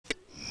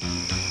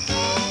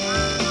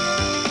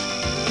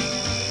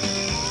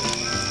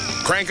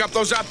Crank up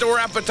those outdoor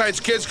appetites,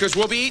 kids, because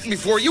we'll be eating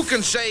before you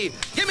can say,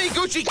 "Gimme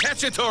Gucci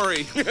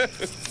Cacciatore."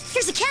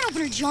 Here's a can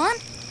opener, John.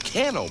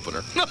 Can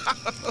opener?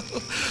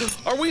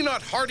 Are we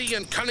not hardy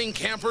and cunning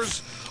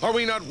campers? Are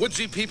we not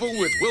woodsy people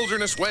with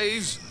wilderness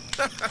ways?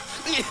 Come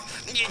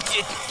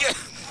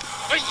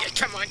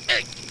on,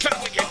 come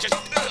on, you just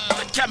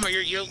come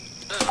here, you.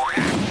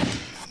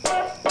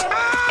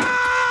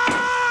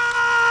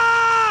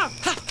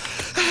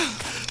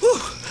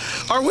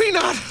 Are we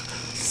not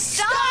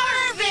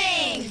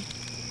starving?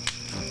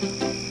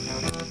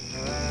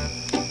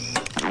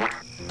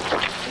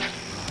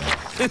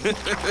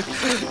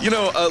 You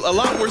know, a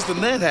lot worse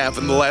than that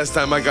happened the last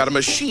time I got a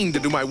machine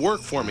to do my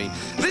work for me.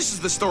 This is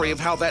the story of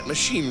how that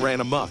machine ran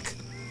amok.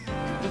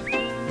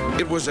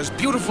 It was as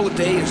beautiful a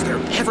day as there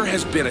ever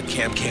has been at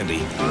Camp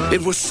Candy.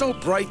 It was so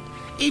bright,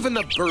 even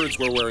the birds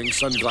were wearing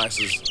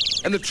sunglasses,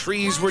 and the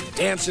trees were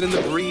dancing in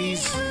the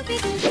breeze.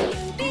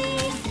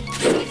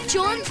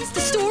 John, is the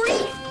story?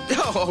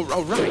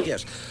 Oh, right,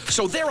 yes.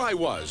 So there I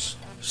was,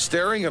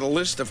 staring at a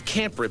list of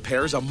camp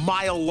repairs a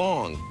mile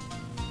long.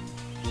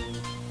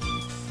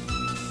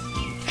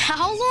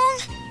 How long?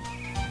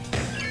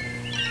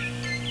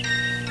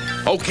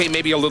 Okay,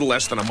 maybe a little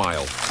less than a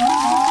mile.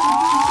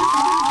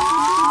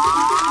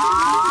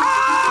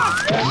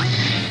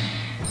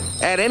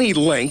 At any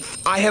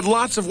length, I had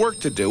lots of work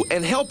to do,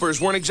 and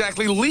helpers weren't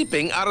exactly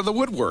leaping out of the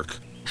woodwork.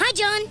 Hi,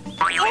 John.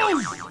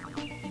 Oh!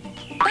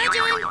 Bye,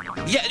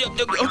 John. Yeah,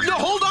 no,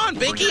 hold on,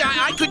 Binky.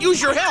 I could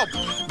use your help.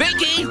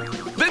 Binky!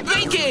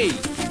 Binky!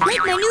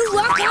 Like my new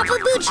rock hopper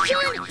boots,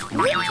 John.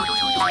 Whee!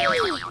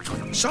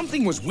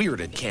 Something was weird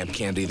at Camp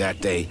Candy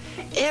that day.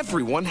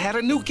 Everyone had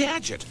a new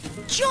gadget.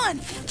 John,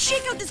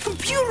 check out this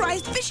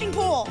computerized fishing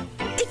pole.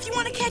 If you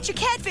want to catch a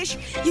catfish,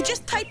 you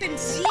just type in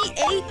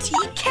C-A-T,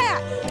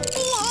 cat.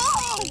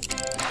 Whoa!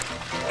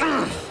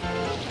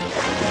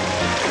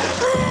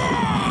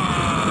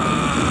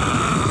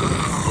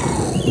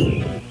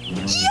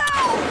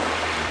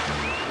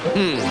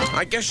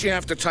 I guess you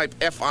have to type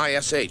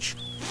F-I-S-H.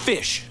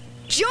 Fish.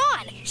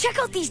 John, check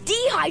out these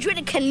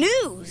dehydrated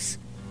canoes.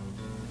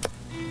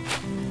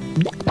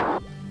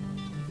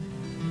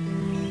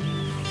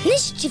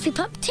 This Jiffy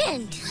Pup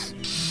tent.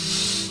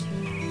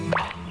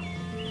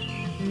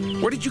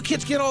 Where did you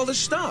kids get all this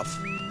stuff?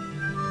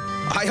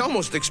 I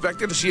almost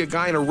expected to see a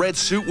guy in a red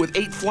suit with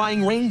 8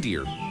 flying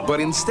reindeer. But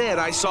instead,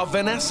 I saw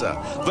Vanessa,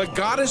 the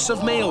goddess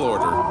of mail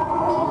order.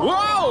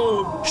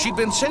 Whoa! She'd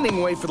been sending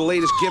away for the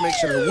latest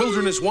gimmicks in her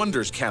Wilderness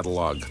Wonders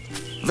catalog.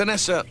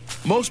 Vanessa,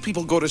 most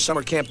people go to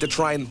summer camp to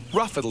try and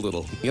rough it a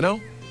little, you know?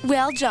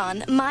 Well,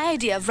 John, my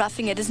idea of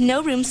roughing it is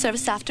no room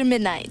service after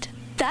midnight.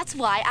 That's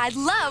why I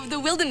love the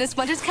Wilderness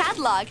Wonders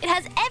catalog. It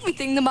has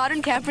everything the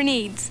modern camper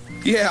needs.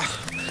 Yeah,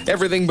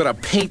 everything but a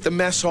paint the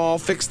mess hall,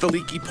 fix the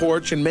leaky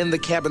porch, and mend the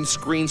cabin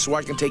screen so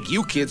I can take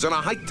you kids on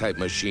a hike-type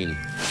machine.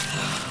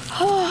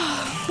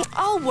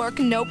 All work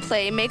and no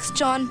play makes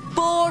John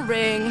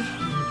boring.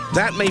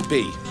 That may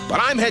be,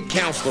 but I'm head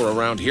counselor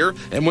around here,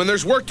 and when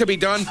there's work to be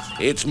done,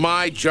 it's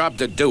my job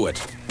to do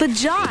it. But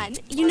John,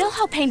 you know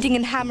how painting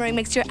and hammering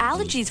makes your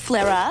allergies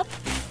flare up?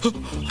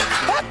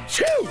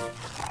 Achoo!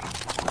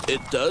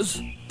 It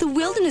does? The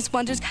Wilderness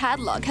Wonders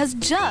catalog has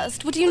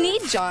just what you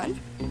need, John.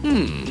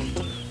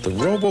 The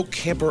Robo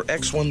Camper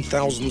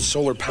X1000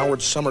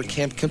 solar-powered summer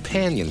camp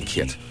companion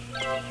kit.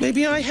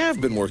 Maybe I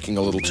have been working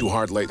a little too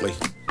hard lately.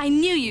 I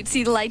knew you'd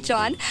see the light,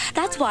 John.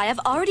 That's why I've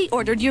already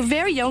ordered your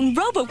very own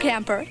Robo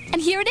camper.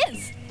 And here it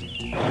is.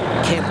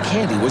 Camp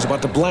Candy was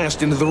about to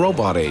blast into the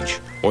robot age.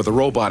 Or the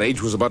robot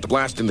age was about to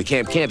blast into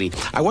Camp Candy.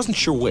 I wasn't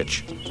sure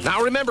which.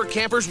 Now remember,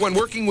 campers, when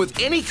working with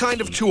any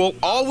kind of tool,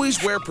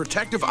 always wear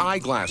protective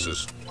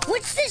eyeglasses.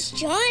 What's this,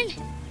 John?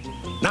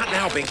 Not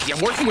now, Binky.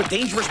 I'm working with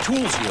dangerous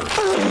tools here.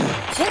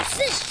 What's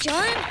this,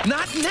 John?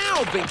 Not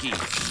now, Binky.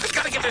 I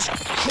gotta get this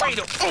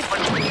cradle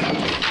open.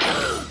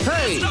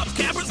 Hey! Stop,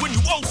 campers, when you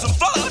want some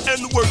fun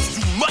and the work's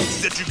too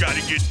much that you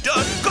gotta get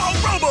done, call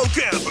Robo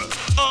Camper.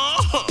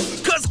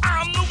 Cause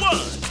I'm the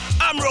one.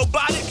 I'm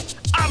robotic,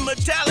 I'm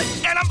metallic,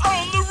 and I'm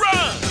on the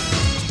run.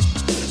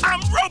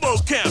 I'm Robo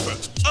Camper.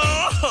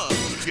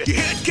 Your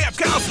head camp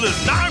counselor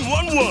is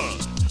 911.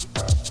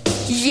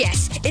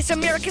 Yes, it's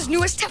America's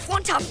newest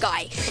Teflon tough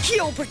guy.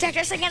 He'll protect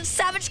us against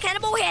savage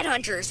cannibal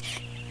headhunters.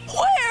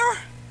 Where?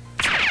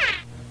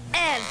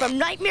 And from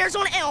nightmares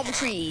on elm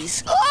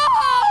trees.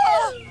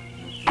 Oh!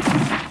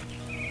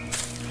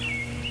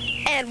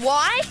 And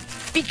why?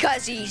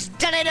 Because he's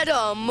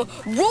done-it-a-dum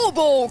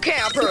Robo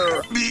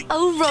Camper.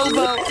 Oh,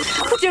 Robo,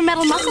 with your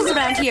metal muscles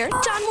around here,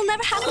 John will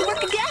never have to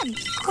work again.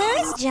 Where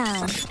is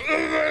John?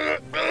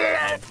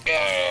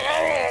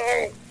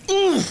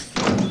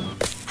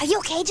 Are you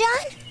okay,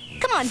 John?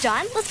 Come on,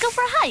 John, let's go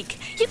for a hike.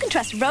 You can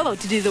trust Robo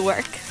to do the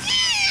work.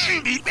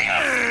 All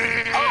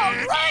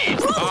right.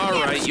 All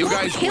right, you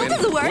guys He'll win. do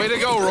the work. Way to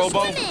go,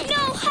 Robo.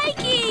 No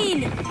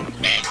hiking!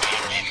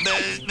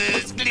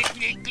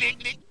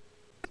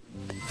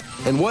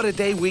 And what a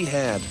day we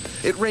had.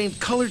 It rained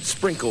colored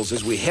sprinkles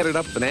as we headed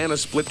up Banana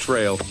Split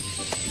Trail.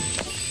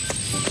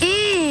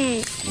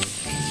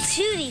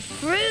 Tutti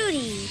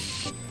frutti.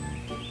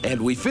 And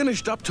we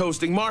finished up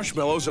toasting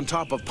marshmallows on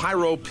top of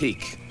Pyro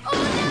Peak.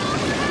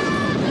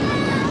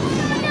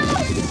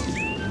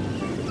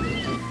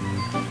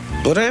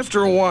 But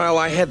after a while,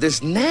 I had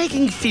this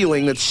nagging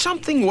feeling that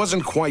something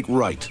wasn't quite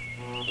right.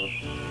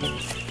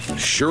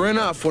 Sure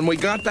enough, when we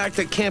got back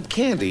to Camp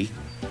Candy...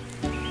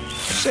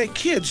 Say,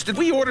 kids, did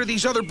we order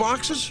these other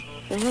boxes?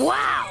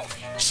 Wow!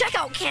 Check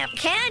out Camp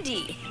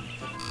Candy!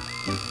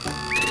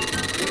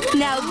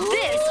 Now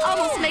this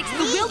almost makes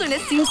the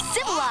wilderness seem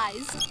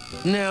civilized.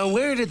 Now,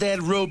 where did that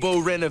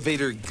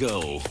Robo-renovator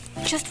go?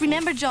 Just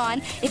remember,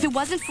 John, if it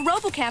wasn't for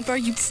Robo Camper,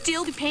 you'd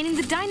still be painting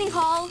the dining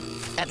hall.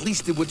 At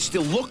least it would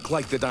still look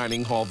like the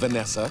dining hall,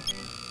 Vanessa.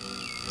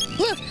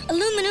 Look,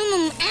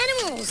 aluminum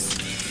animals.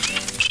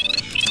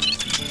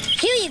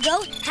 Here you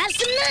go. Have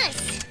some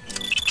nuts.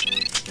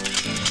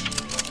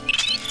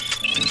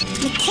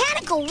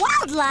 Mechanical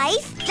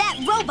wildlife? That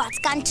robot's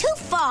gone too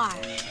far.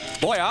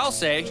 Boy, I'll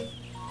say.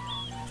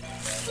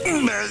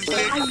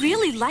 I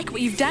really like what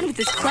you've done with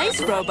this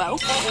place, Robo.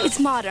 It's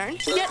modern,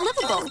 yet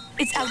livable.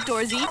 It's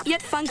outdoorsy,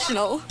 yet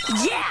functional.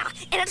 Yeah,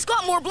 and it's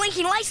got more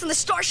blinking lights than the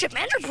Starship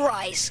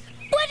Enterprise.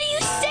 What are you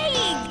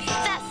saying?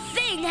 That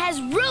thing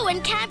has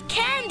ruined Camp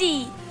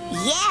Candy.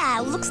 Yeah,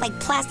 it looks like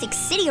Plastic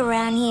City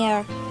around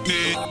here.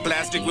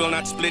 Plastic will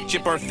not split,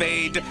 chip, or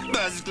fade.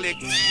 Buzz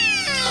click.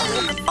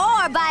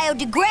 Or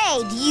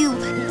biodegrade, you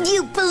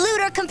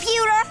polluter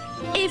computer.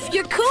 If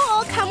you're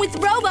cool, come with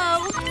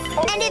Robo.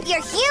 And if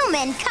you're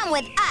human, come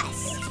with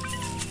us.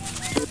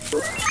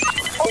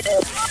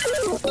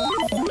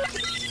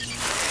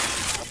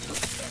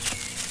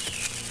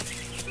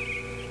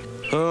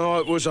 Oh,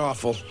 it was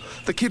awful.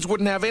 The kids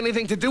wouldn't have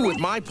anything to do with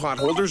my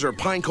potholders or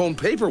pinecone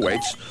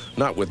paperweights,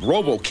 not with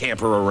Robo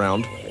Camper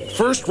around.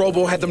 First,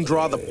 Robo had them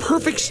draw the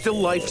perfect still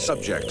life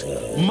subject,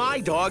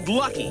 my dog,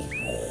 Lucky.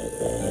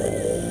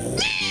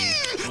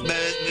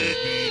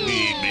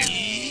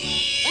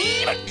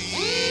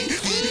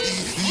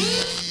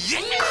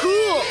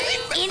 Cool.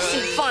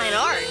 Instant fine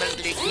art.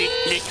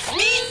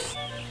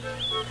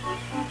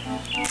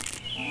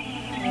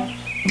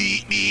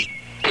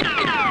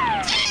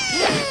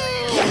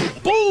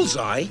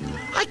 Bullseye?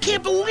 I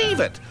can't believe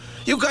it.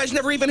 You guys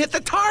never even hit the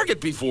target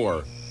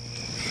before.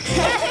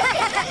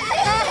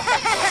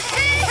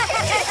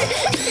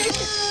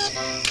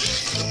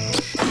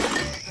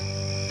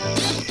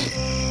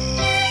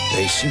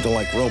 They seem to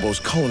like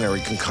Robo's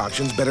culinary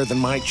concoctions better than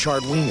my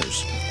charred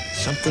wieners.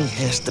 Something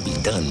has to be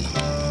done.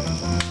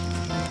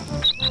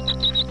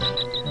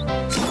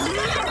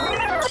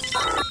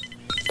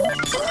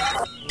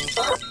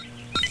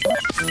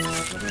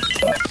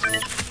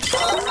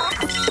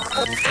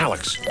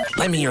 Alex,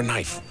 lend me your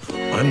knife.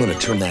 I'm gonna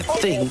turn that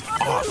thing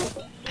off.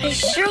 I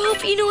sure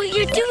hope you know what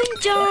you're doing,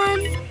 John.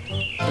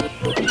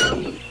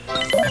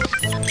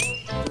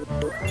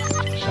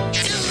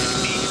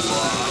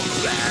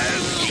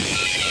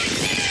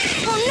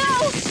 Oh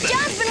no!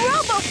 John's been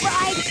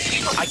robo-fried!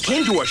 I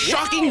came to a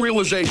shocking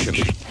realization.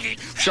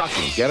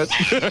 Shocking, get it?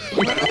 That's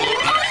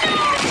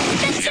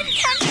in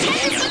Camp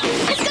Candy!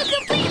 It's gone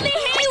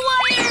completely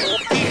haywire!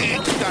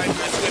 Time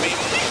for swimming.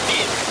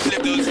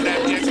 Flip those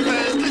flapjacks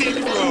first.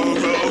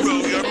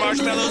 Roll your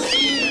marshmallows.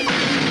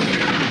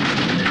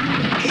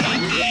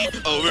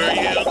 Over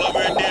hill,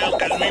 over down,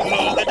 as we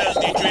mow the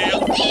dusty trail.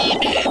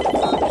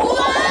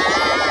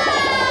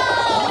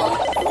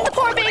 Whoa! The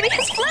poor baby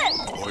has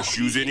flipped.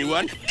 Horseshoes,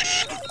 anyone?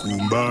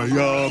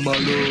 Kumbaya, my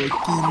lord,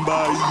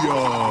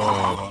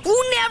 kumbaya.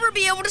 We'll never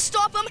be able to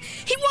stop him.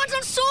 He wants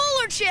on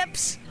solar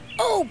chips.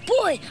 Oh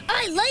boy,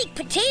 I like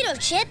potato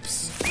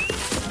chips.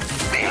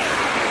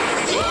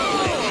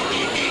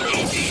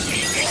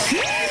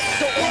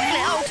 Don't look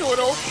now,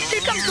 Toto.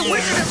 Here comes the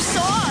Wizard of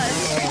Sauce.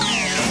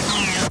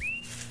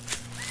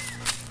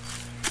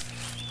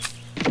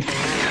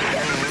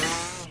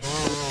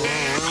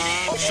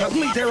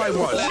 Suddenly, there I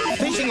was,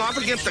 facing off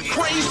against a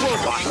crazed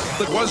robot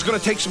that was going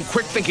to take some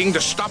quick thinking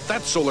to stop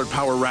that solar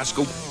power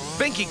rascal.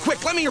 Binky,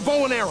 quick, lend me your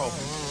bow and arrow.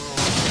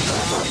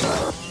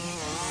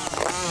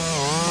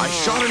 I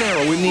shot an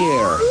arrow in the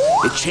air.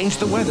 It changed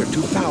the weather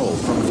to foul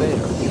from fair.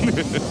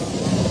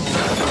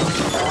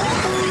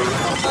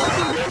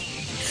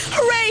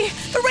 Hooray!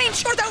 The rain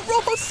short out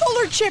Robo's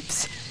solar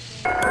chips.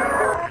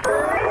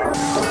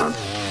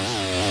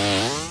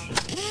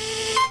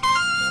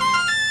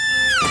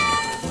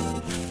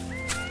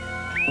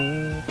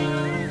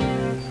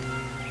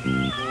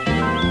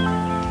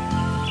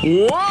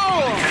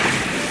 Whoa!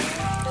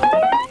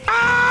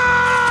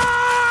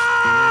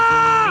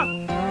 Ah!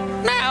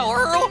 Now,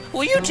 Earl,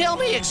 will you tell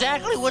me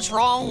exactly what's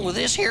wrong with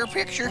this here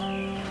picture?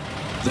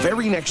 The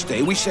very next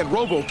day, we sent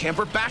Robo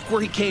Camper back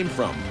where he came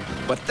from.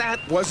 But that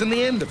wasn't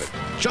the end of it.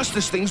 Just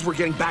as things were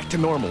getting back to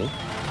normal.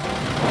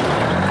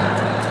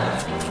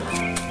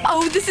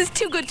 Oh, this is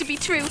too good to be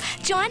true.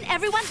 John,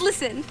 everyone,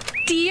 listen.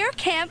 Dear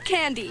Camp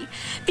Candy,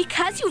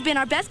 because you've been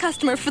our best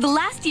customer for the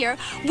last year,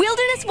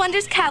 Wilderness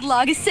Wonders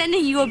Catalog is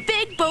sending you a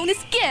big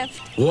bonus gift.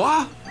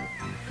 What?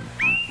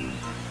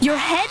 Your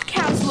head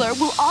counselor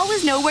will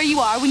always know where you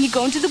are when you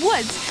go into the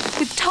woods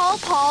with Tall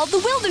Paul the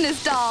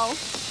Wilderness Doll.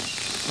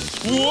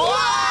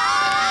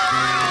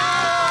 What?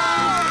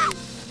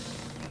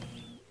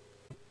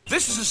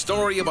 This is a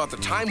story about the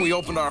time we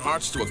opened our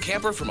hearts to a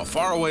camper from a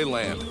faraway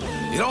land.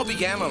 It all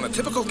began on a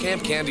typical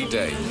Camp Candy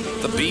day.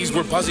 The bees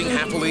were buzzing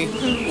happily.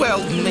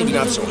 Well, maybe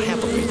not so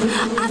happily.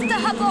 After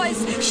her boys,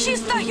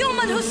 she's the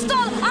human who stole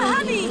our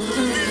honey.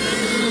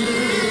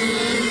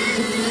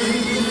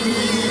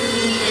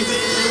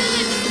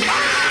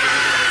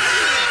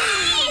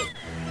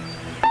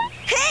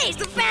 Hey, it's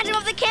the Phantom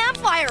of the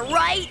Campfire,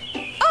 right?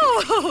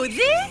 Oh,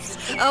 this?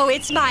 Oh,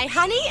 it's my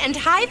honey and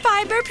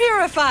high-fiber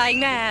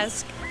purifying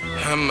mask.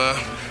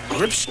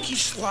 Gripsky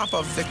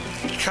Slopavik.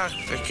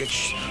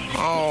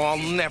 Oh, I'll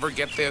never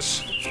get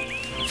this.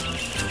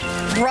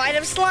 Bride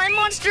of Slime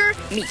Monster,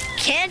 meet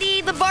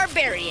Candy the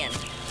Barbarian.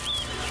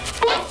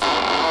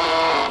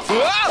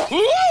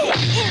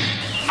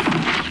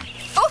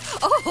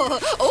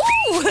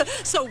 Oh,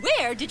 so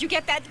where did you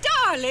get that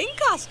darling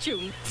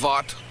costume?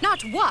 What?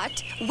 Not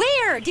what,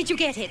 where did you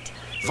get it?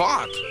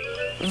 What?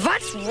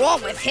 What's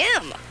wrong with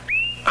him?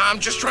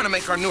 I'm just trying to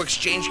make our new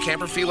exchange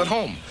camper feel at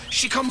home.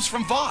 She comes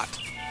from Vought.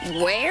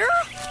 Where?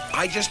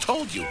 I just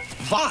told you.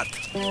 Vought.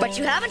 But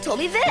you haven't told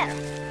me there.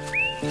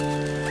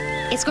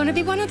 It's going to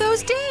be one of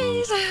those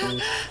days.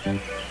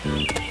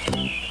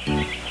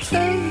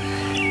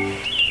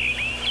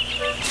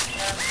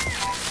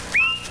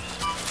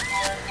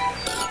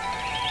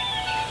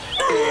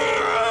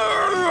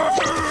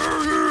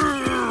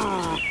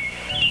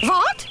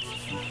 What?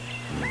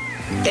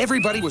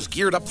 Everybody was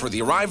geared up for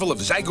the arrival of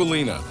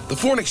Zagulina, the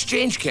foreign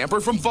exchange camper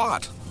from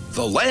Vought.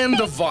 The land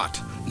of Vought,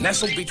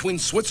 nestled between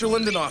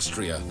Switzerland and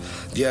Austria.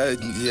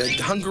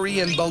 Hungary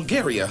and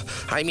Bulgaria.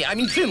 I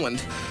mean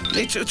Finland.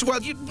 It's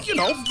well, you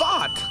know,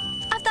 Vought.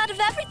 I've thought of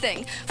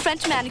everything.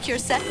 French manicure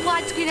set,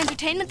 widescreen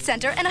entertainment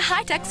center, and a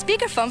high-tech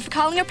speakerphone for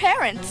calling her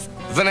parents.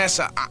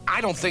 Vanessa, I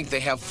don't think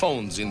they have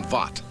phones in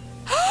Vought.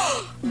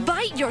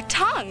 Bite your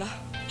tongue.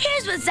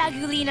 Here's what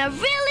Zagulina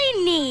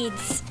really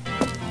needs.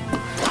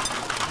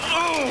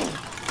 Oh,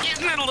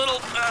 isn't it a little,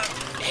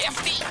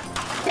 hefty?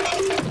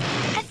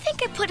 I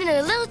think I put in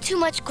a little too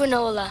much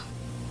granola.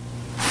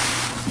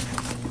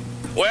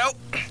 Well,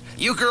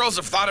 you girls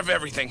have thought of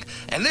everything.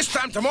 And this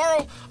time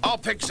tomorrow, I'll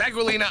pick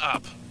Zagulina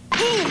up.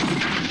 I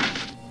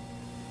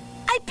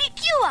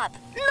pick you up,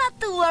 not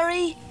to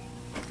worry.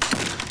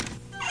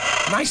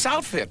 Nice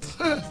outfit.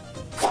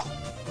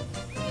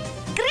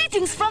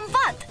 Greetings from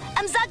Vought.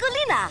 I'm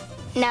Zagulina.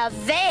 Now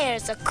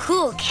there's a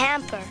cool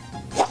camper.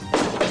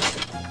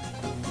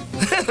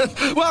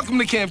 Welcome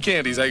to Camp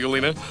Candy,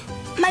 Zagulina.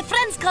 My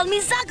friends call me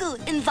Zagu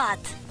in Vought.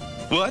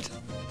 What?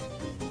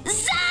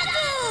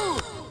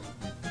 Zagu!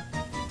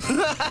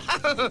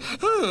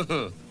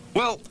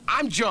 Well,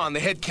 I'm John, the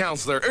head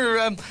counselor.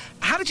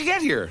 How did you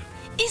get here?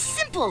 It's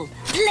simple.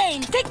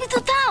 Plane, take me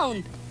to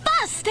town.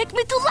 Bus, take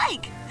me to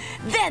lake.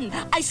 Then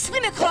I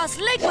swim across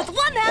lake with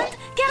one hand,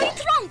 carry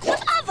trunk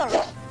with other.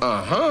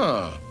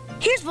 Uh-huh.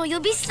 Here's where you'll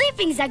be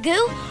sleeping,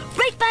 Zagu.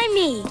 Right by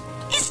me.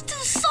 It's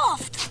too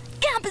soft.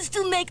 Camp is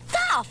to make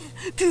tough.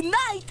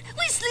 Tonight,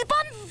 we sleep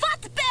on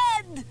Vought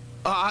bed.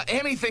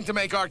 Anything to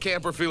make our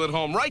camper feel at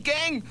home. Right,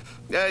 gang?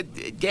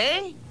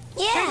 Gang?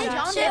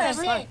 Yeah,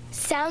 sure.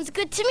 Sounds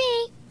good to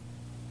me.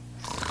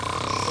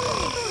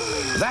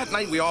 That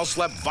night, we all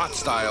slept Vought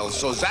style,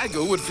 so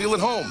Zagu would feel at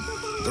home.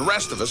 The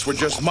rest of us were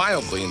just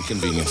mildly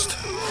inconvenienced.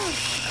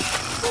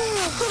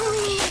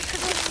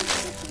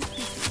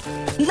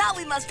 Now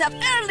we must have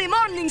early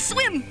morning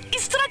swim.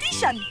 It's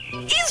tradition.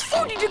 It's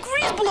 40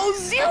 degrees below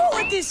zero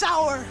at this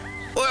hour.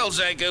 Well,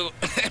 Zagu,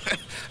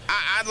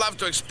 I'd love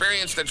to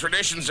experience the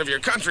traditions of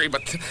your country,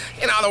 but,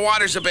 you know, the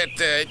water's a bit,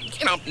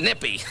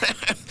 nippy.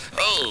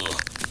 Oh.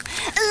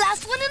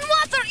 Last one in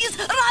water is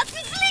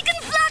rotten flicken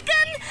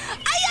flacken.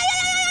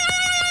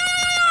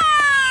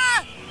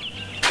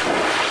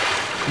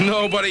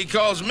 Nobody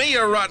calls me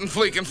a rotten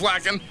fleekin'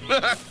 flackin'.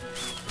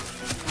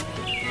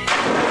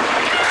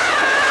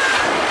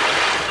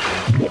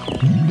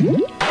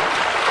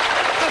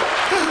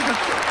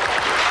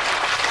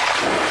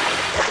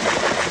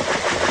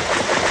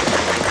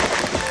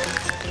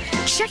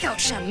 Check out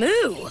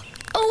Shamu.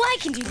 Oh, I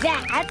can do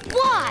that.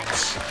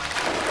 Watch.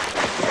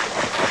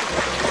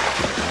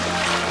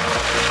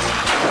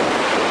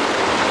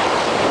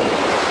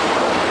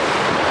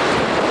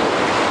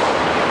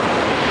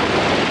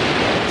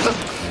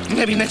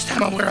 Maybe next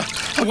time I'll wear a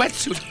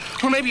wetsuit,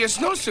 or maybe a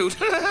snowsuit.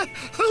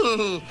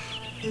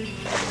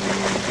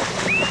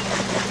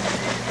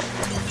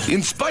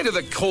 In spite of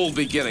the cold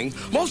beginning,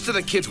 most of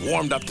the kids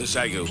warmed up to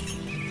Zagu.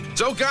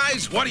 So,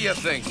 guys, what do you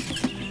think?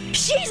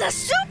 She's a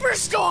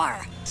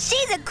superstar.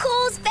 She's a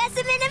cool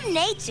specimen of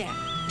nature.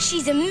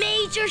 She's a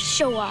major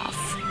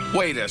show-off.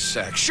 Wait a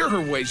sec. Sure,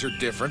 her ways are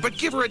different, but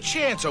give her a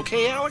chance,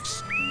 okay,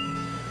 Alex?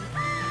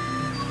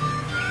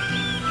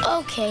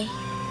 Okay.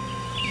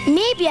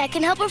 Maybe I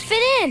can help her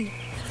fit in.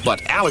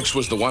 But Alex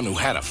was the one who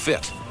had a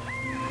fit.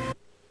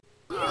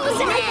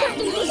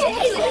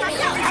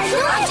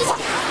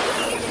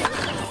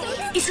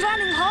 Is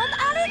running home,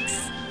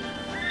 Alex?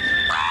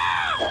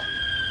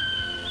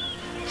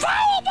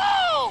 Foul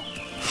ball!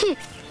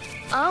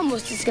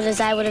 Almost as good as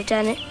I would have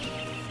done it.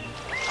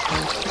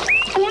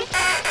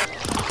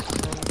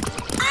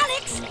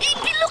 Alex,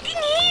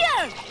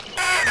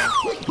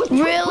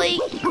 Really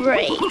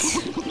great.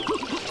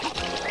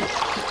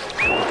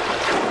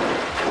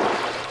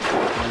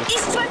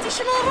 It's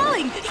traditional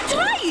rowing.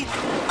 Try it.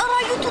 Or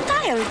are you too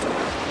tired?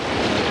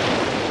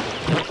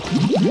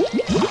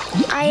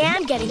 I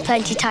am getting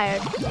plenty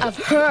tired of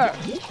her.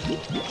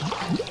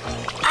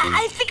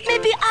 I think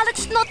maybe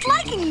Alex not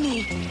liking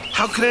me.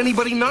 How could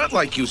anybody not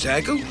like you,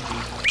 Zagu?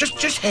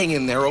 Just hang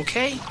in there,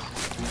 okay?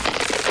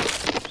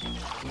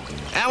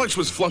 Alex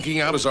was flunking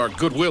out as our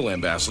goodwill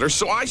ambassador,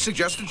 so I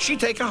suggested she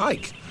take a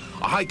hike.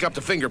 A hike up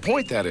to Finger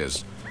Point, that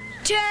is.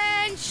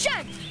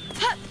 Attention!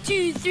 Hop,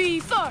 2, 3,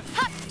 4.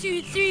 Hop,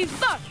 2, 3,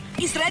 4.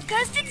 Is red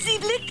custard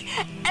Zieblik,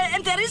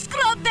 and there is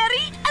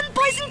strawberry and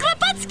poison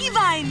Kropotski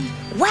vine.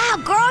 Wow,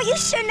 girl, you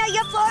sure know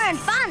your flora and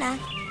fauna.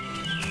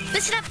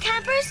 Listen up,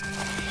 campers.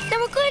 Now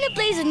we're going to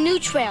blaze a new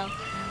trail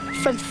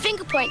from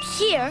Finger Point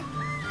here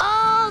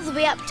all the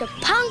way up to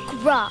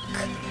Punk Rock.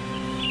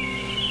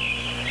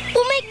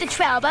 We'll make the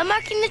trail by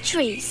marking the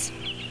trees.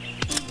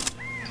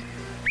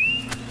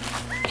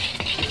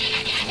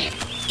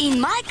 In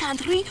my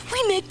country,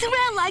 we make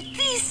trail like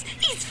this.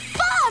 It's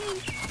fun.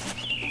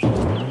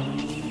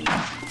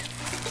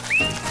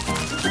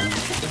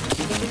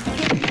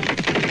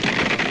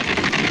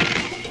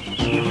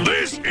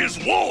 This is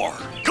war!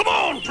 Come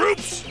on,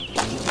 troops!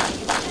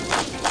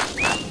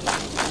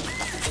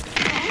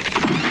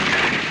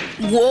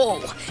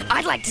 Whoa!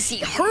 I'd like to see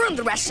her in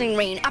the wrestling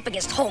ring up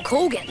against Hulk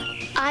Hogan.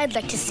 I'd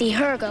like to see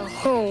her go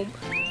home.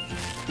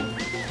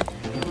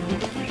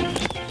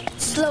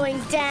 Slowing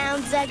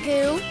down,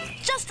 Zagu.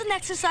 Just an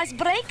exercise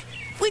break.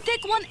 We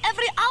take one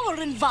every hour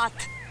in Watt.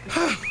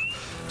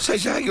 Say,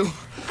 Zagu,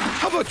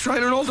 how about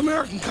trying an old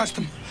American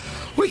custom?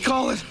 We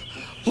call it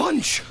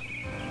lunch.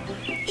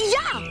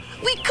 Yeah,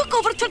 we cook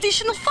over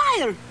traditional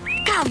fire.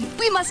 Come,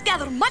 we must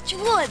gather much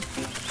wood.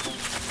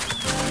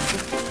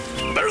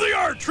 There they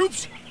are,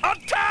 troops!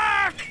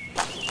 Attack!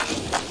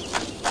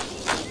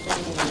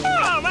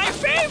 Oh, my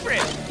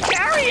favorite!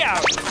 Carry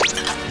out!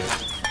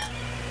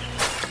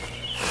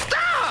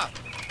 Ah!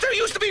 There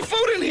used to be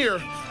food in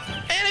here.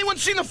 Anyone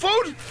seen the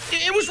food?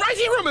 It was right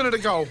here a minute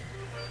ago.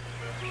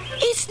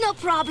 It's no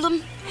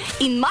problem.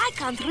 In my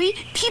country,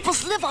 people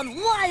live on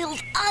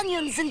wild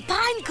onions and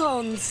pine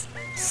cones.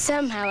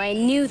 Somehow I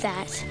knew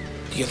that.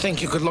 Do you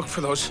think you could look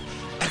for those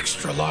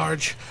extra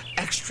large,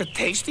 extra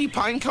tasty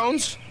pine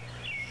cones?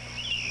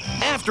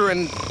 After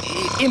an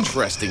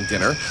interesting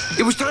dinner,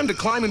 it was time to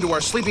climb into our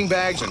sleeping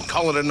bags and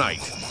call it a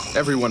night.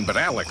 Everyone but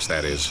Alex,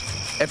 that is.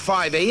 At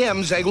 5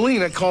 a.m.,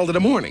 Zagulina called it a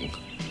morning.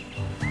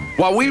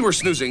 While we were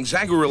snoozing,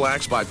 Zagu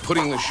relaxed by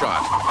putting the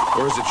shot.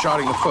 Or is it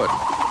shotting the put?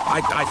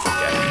 I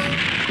forget.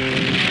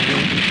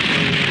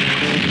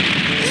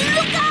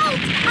 Look out!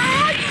 I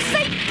heard you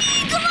say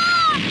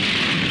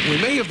Eagle! We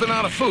may have been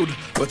out of food,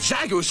 but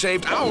Zagu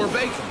saved our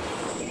bacon.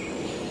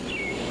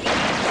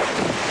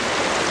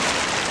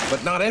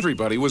 But not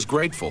everybody was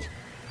grateful.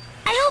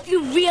 I hope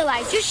you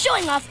realize your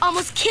showing off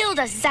almost killed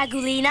us,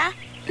 Zagulina.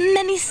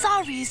 Many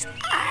sorries.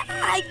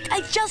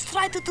 I just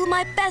tried to do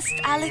my best,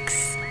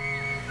 Alex.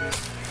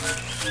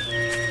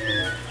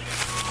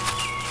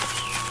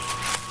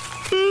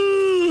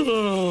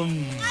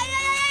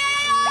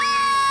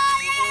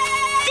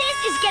 This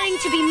is getting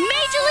to be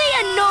majorly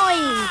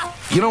annoying.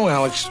 You know,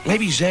 Alex,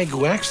 maybe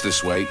Zagu acts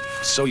this way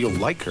so you'll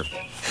like her.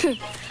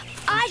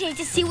 I'd hate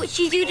to see what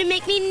she'd do to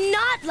make me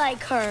not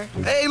like her.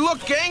 Hey,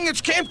 look, gang,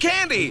 it's Camp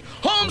Candy.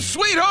 Home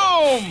sweet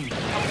home.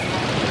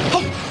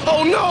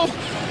 Oh no,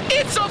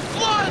 it's a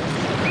flood.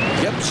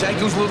 Yep,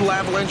 Zagu's little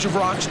avalanche of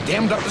rocks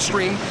dammed up the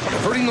stream,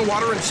 diverting the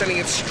water and sending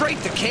it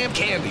straight to Camp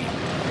Candy.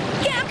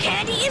 Camp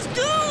Candy is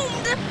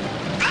doomed!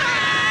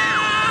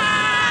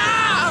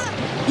 Ah!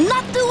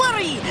 Not to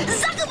worry,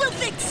 Zagu will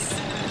fix!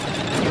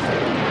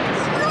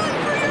 Run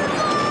for your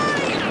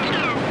life!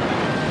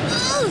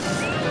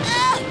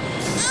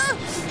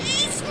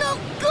 It's no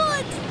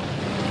good!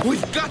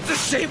 We've got to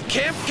save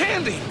Camp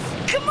Candy!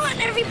 Come on,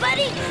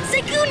 everybody!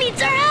 Zagu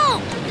needs our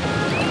help!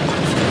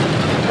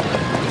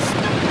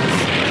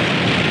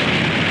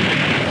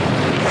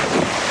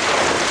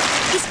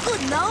 It's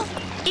good, no?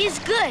 Is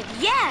good,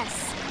 yes.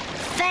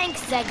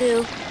 Thanks,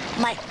 Zagu.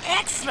 My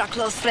extra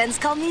close friends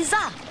call me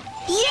Za.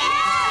 Yay!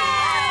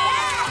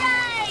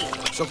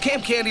 So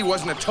Camp Candy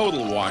wasn't a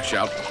total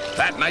washout.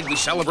 That night we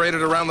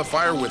celebrated around the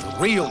fire with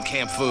real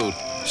camp food.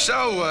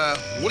 So,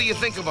 what do you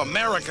think of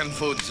American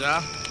food,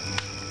 Za?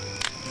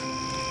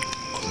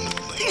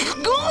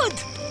 Good!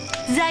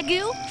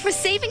 Zagu, for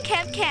saving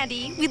Camp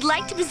Candy, we'd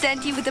like to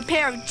present you with a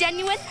pair of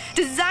genuine,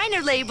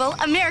 designer label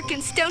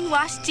American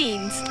stonewashed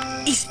jeans.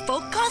 Is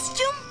folk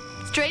costume?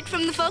 Straight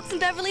from the folks in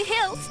Beverly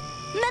Hills.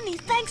 Many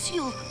thanks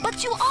you,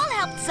 but you all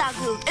helped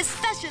Zagu,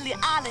 especially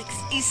Alex,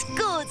 is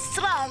good,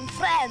 strong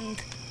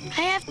friend.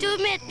 I have to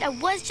admit, I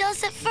was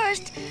jealous at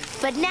first,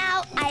 but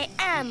now I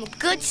am a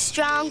good,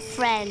 strong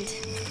friend.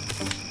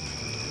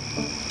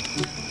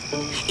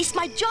 It's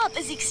my job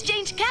as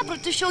exchange camper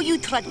to show you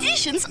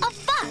traditions of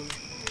fun.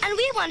 And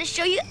we want to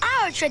show you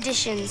our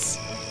traditions.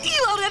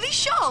 You already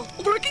show.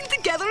 Working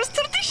together is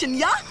tradition,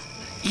 yeah?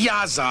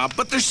 Yaza,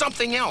 but there's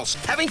something else.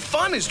 Having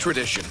fun is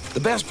tradition. The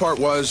best part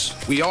was,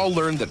 we all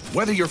learned that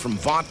whether you're from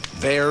Vont,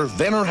 Ver,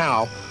 Ven, or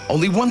Hal,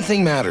 only one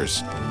thing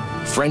matters.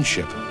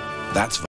 Friendship. That's fun.